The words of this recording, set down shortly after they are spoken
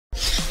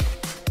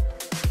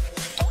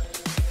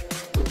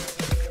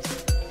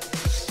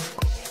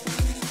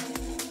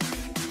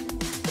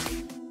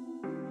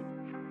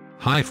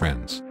Hi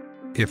friends.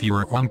 If you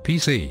are on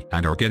PC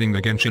and are getting the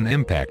Genshin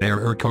Impact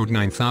Error Code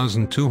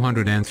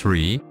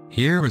 9203,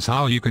 here is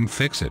how you can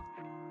fix it.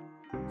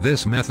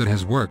 This method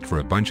has worked for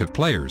a bunch of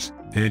players,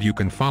 and you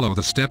can follow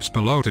the steps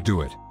below to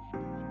do it.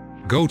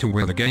 Go to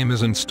where the game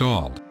is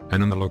installed,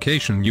 and in the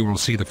location you will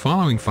see the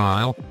following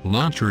file,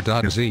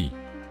 launcher.exe.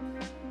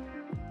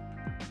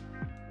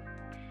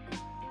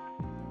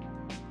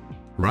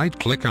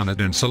 Right-click on it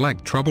and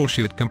select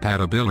Troubleshoot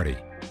Compatibility.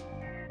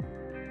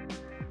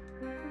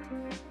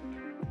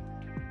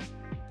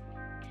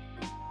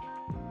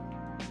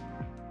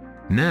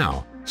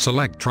 Now,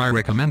 select Try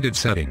Recommended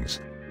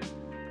Settings.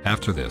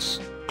 After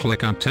this,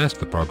 click on Test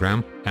the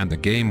program, and the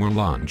game will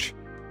launch.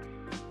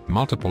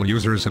 Multiple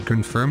users have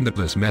confirmed that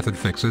this method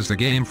fixes the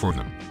game for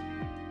them.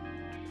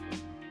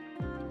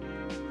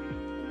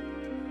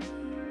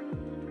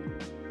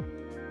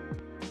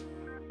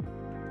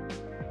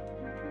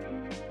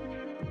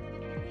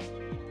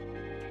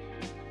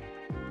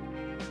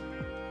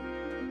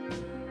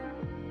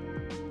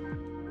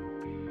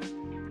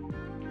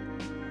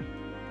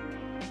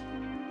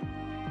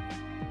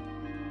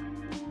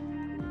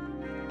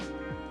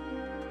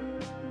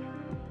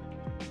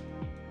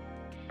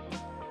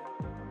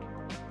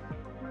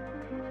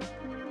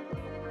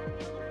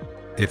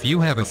 If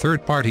you have a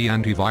third-party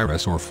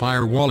antivirus or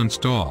firewall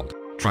installed,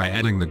 try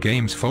adding the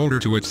games folder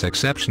to its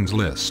exceptions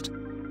list.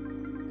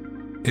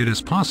 It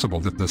is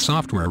possible that the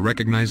software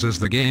recognizes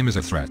the game as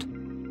a threat,